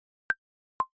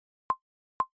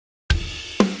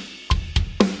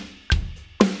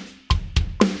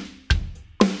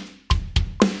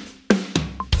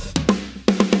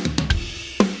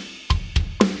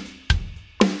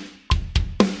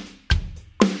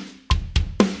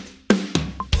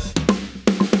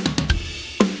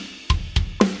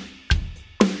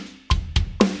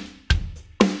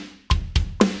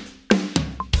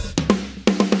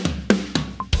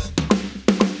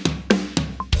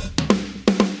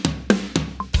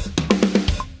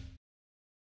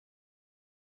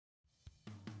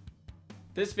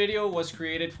This video was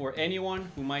created for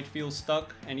anyone who might feel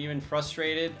stuck and even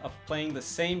frustrated of playing the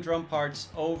same drum parts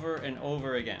over and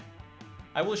over again.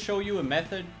 I will show you a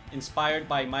method inspired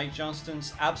by Mike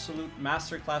Johnston's absolute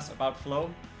masterclass about flow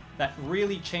that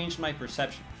really changed my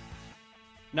perception.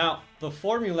 Now, the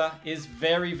formula is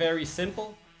very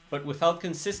simple, but without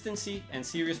consistency and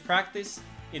serious practice,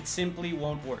 it simply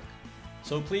won't work.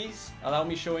 So please allow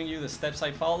me showing you the steps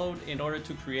I followed in order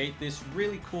to create this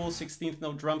really cool 16th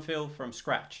note drum fill from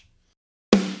scratch.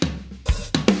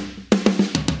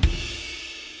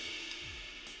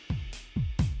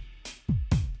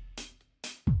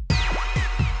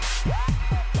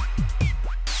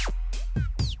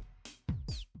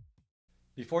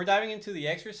 Before diving into the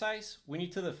exercise, we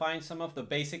need to define some of the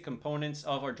basic components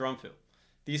of our drum fill.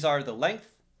 These are the length,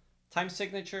 time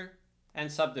signature,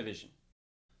 and subdivision.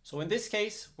 So in this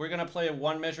case, we're going to play a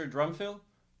one measure drum fill,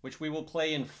 which we will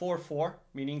play in 4/4,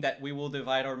 meaning that we will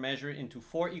divide our measure into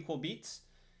 4 equal beats.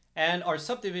 And our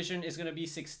subdivision is going to be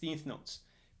 16th notes,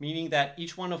 meaning that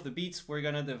each one of the beats we're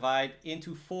going to divide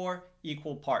into 4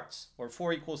 equal parts, or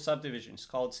 4 equal subdivisions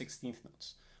called 16th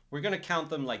notes. We're going to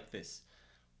count them like this: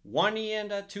 1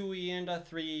 E-enda, 2 E-enda,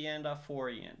 3 E-enda,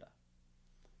 4 E-enda.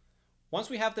 Once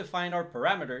we have defined our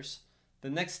parameters,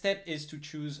 the next step is to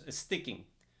choose a sticking.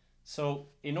 So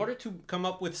in order to come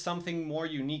up with something more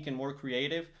unique and more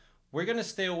creative, we're going to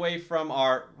stay away from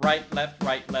our right, left,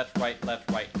 right, left, right,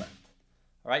 left, right, left.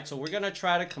 All right, so we're going to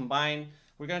try to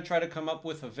come up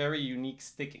with a very unique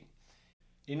sticking.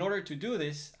 In order to do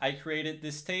this, I created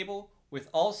this table with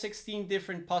all 16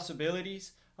 different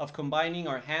possibilities of combining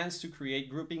our hands to create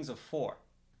groupings of 4.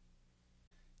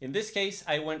 In this case,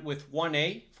 I went with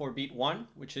 1A for beat 1,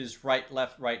 which is right,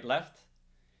 left, right, left.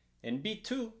 In beat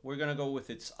 2, we're going to go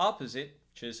with its opposite,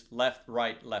 which is left,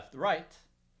 right, left, right.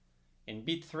 In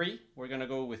beat 3, we're going to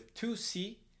go with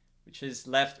 2C, which is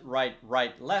left, right,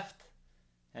 right, left.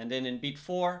 And then in beat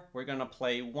 4, we're going to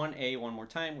play 1A one more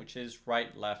time, which is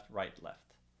right, left, right,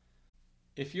 left.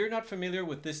 If you're not familiar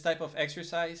with this type of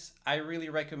exercise, I really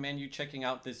recommend you checking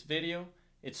out this video.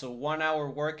 It's a 1-hour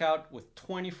workout with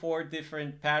 24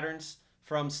 different patterns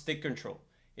from stick control.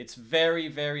 It's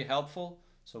very helpful.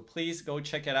 So please go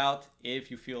check it out if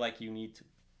you feel like you need to.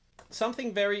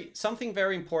 Something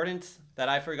very important that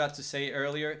I forgot to say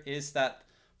earlier is that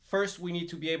first we need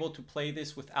to be able to play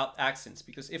this without accents,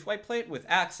 because if I play it with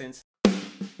accents,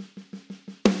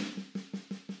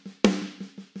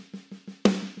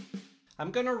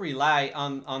 I'm gonna rely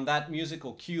on that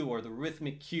musical cue or the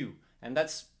rhythmic cue, and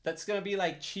that's gonna be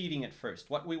like cheating at first.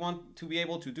 What we want to be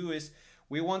able to do is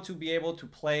we want to be able to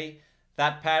play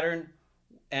that pattern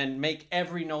and make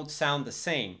every note sound the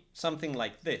same, something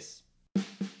like this.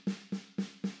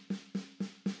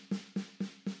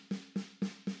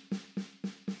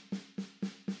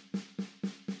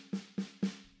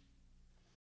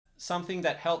 Something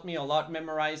that helped me a lot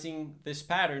memorizing this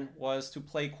pattern was to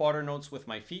play quarter notes with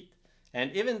my feet.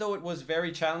 And even though it was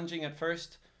very challenging at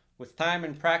first, with time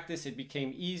and practice it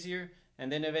became easier, and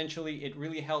then eventually it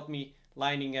really helped me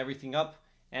lining everything up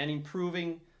and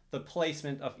improving the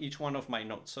placement of each one of my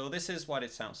notes. So this is what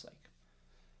it sounds like.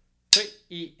 3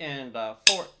 E-enda,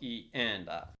 4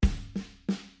 E-enda.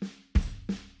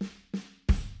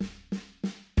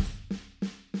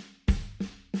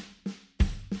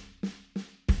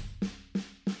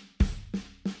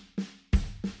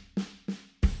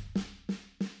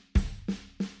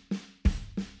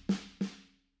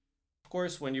 Of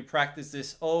course, when you practice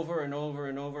this over and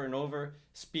over,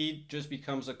 speed just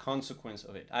becomes a consequence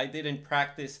of it. I didn't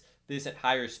practice this at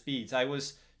higher speeds. I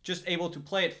was just able to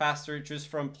play it faster just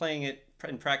from playing it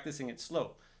and practicing it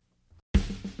slow.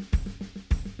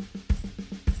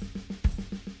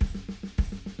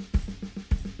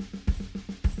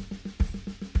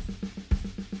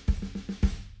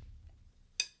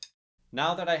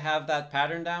 Now that I have that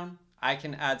pattern down, I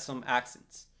can add some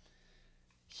accents.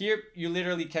 Here, you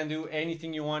literally can do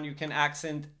anything you want. You can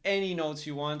accent any notes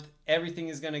you want. Everything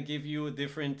is going to give you a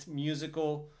different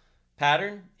musical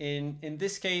pattern. In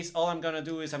this case, all I'm going to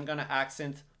do is I'm going to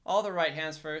accent all the right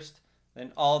hands first,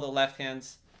 then all the left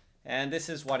hands. And this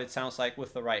is what it sounds like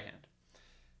with the right hand.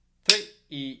 3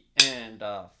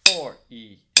 E-enda, 4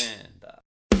 E-enda.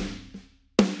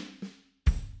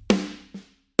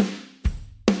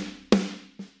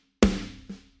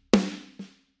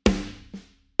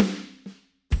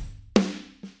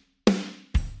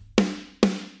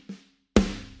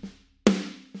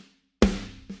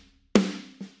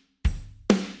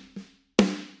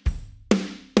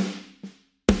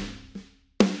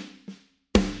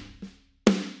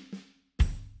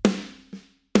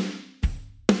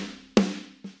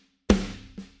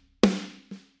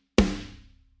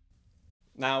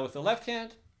 Now with the left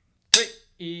hand, 3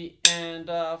 E and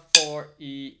 4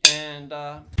 E and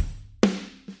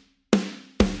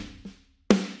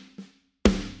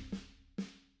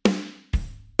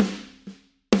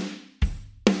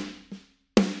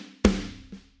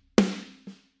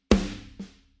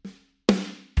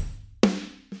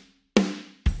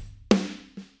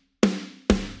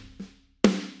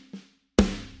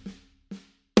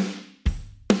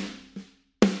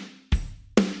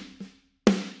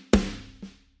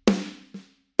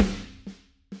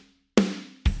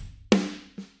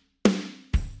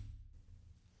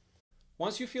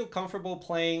Once you feel comfortable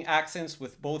playing accents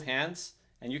with both hands,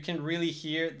 and you can really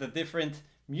hear the different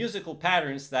musical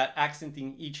patterns that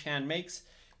accenting each hand makes,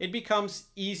 it becomes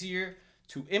easier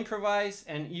to improvise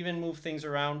and even move things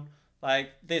around,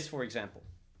 like this, for example.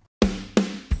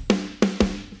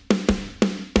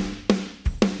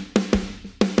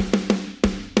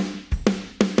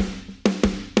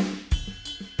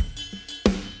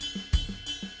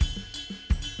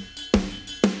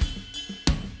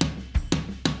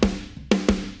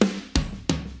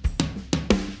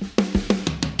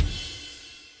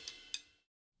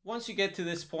 Once you get to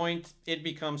this point, it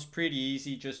becomes pretty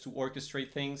easy just to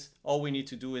orchestrate things. All we need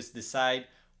to do is decide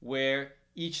where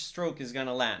each stroke is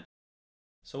gonna land.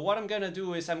 So what I'm gonna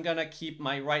do is I'm gonna keep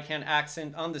my right hand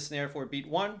accent on the snare for beat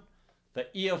 1. The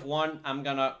E of 1, I'm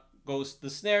gonna go the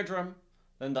snare drum.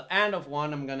 Then the and of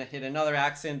 1, I'm gonna hit another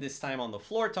accent, this time on the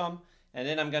floor tom. And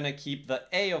then I'm gonna keep the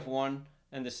A of 1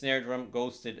 and the snare drum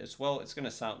ghosted as well. It's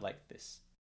gonna sound like this.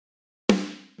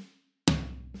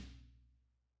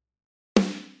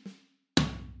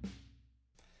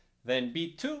 Then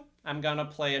beat 2, I'm gonna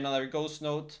play another ghost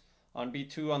note on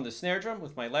beat 2 on the snare drum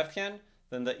with my left hand.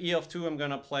 Then the E of 2 I'm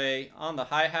gonna play on the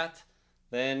hi-hat.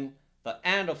 Then the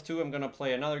and of 2 I'm gonna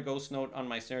play another ghost note on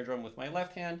my snare drum with my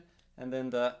left hand. And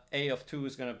then the A of 2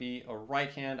 is gonna be a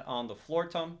right hand on the floor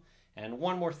tom. And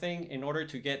one more thing, in order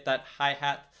to get that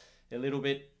hi-hat a little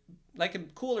bit like a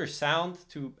cooler sound,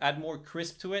 to add more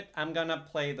crisp to it, I'm gonna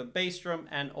play the bass drum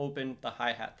and open the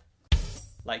hi-hat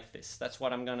like this. That's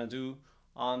what I'm gonna do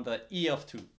on the E of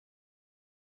 2.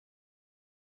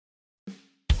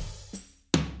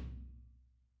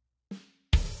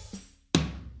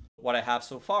 What I have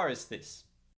so far is this.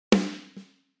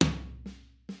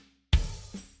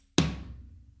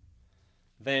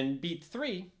 Then beat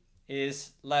 3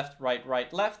 is left, right,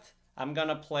 right, left. I'm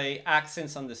gonna play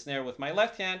accents on the snare with my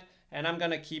left hand, and I'm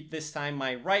gonna keep this time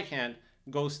my right hand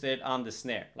ghosted on the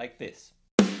snare, like this.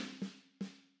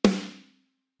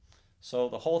 So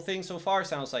the whole thing so far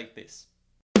sounds like this.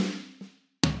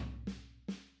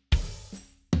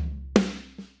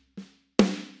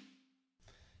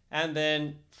 And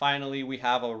then finally we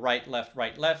have a right,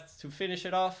 left to finish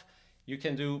it off. You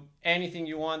can do anything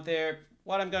you want there.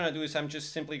 What I'm gonna do is I'm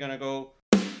just simply gonna go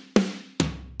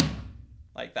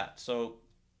like that. So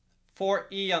 4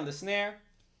 E on the snare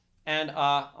and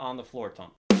on the floor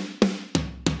tom.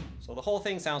 So the whole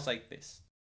thing sounds like this.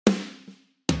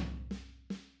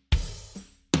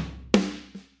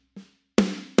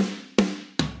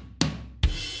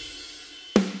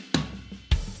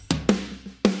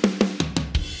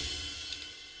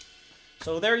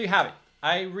 So there you have it.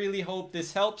 I really hope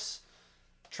this helps.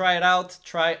 Try it out.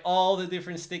 Try all the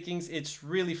different stickings. It's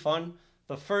really fun.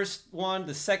 The first one,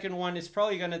 the second one is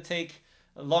probably going to take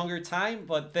a longer time,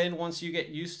 but then once you get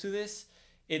used to this,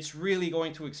 it's really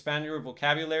going to expand your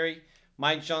vocabulary.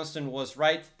 Mike Johnston was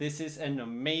right. This is an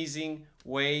amazing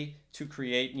way to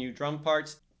create new drum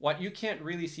parts. What you can't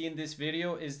really see in this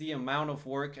video is the amount of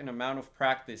work and amount of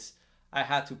practice I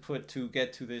had to put to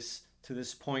get to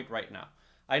this point right now.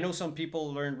 I know some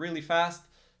people learn really fast.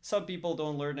 Some people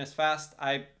don't learn as fast.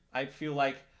 I feel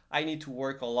like I need to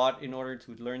work a lot in order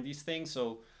to learn these things.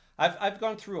 So I've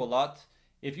gone through a lot.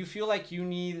 If you feel like you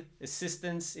need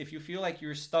assistance, if you feel like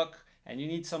you're stuck and you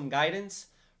need some guidance,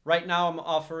 right now I'm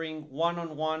offering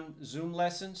one-on-one Zoom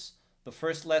lessons. The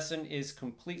first lesson is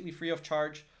completely free of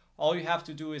charge. All you have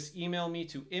to do is email me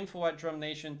to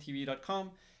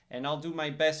info@drumnationtv.com, and I'll do my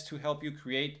best to help you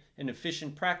create an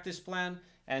efficient practice plan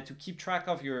and to keep track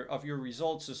of your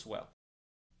results as well.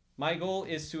 My goal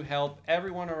is to help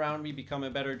everyone around me become a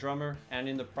better drummer, and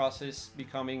in the process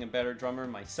becoming a better drummer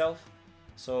myself.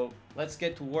 So let's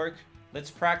get to work.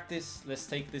 Let's practice. Let's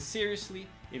take this seriously.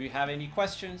 If you have any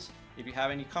questions, if you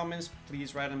have any comments,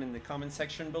 please write them in the comment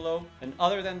section below. And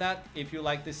other than that, if you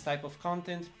like this type of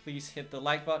content, please hit the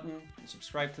like button and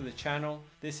subscribe to the channel.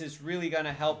 This is really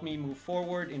gonna help me move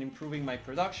forward in improving my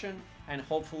production and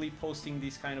hopefully posting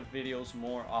these kind of videos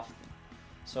more often.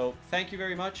 So thank you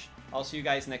very much. I'll see you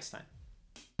guys next time.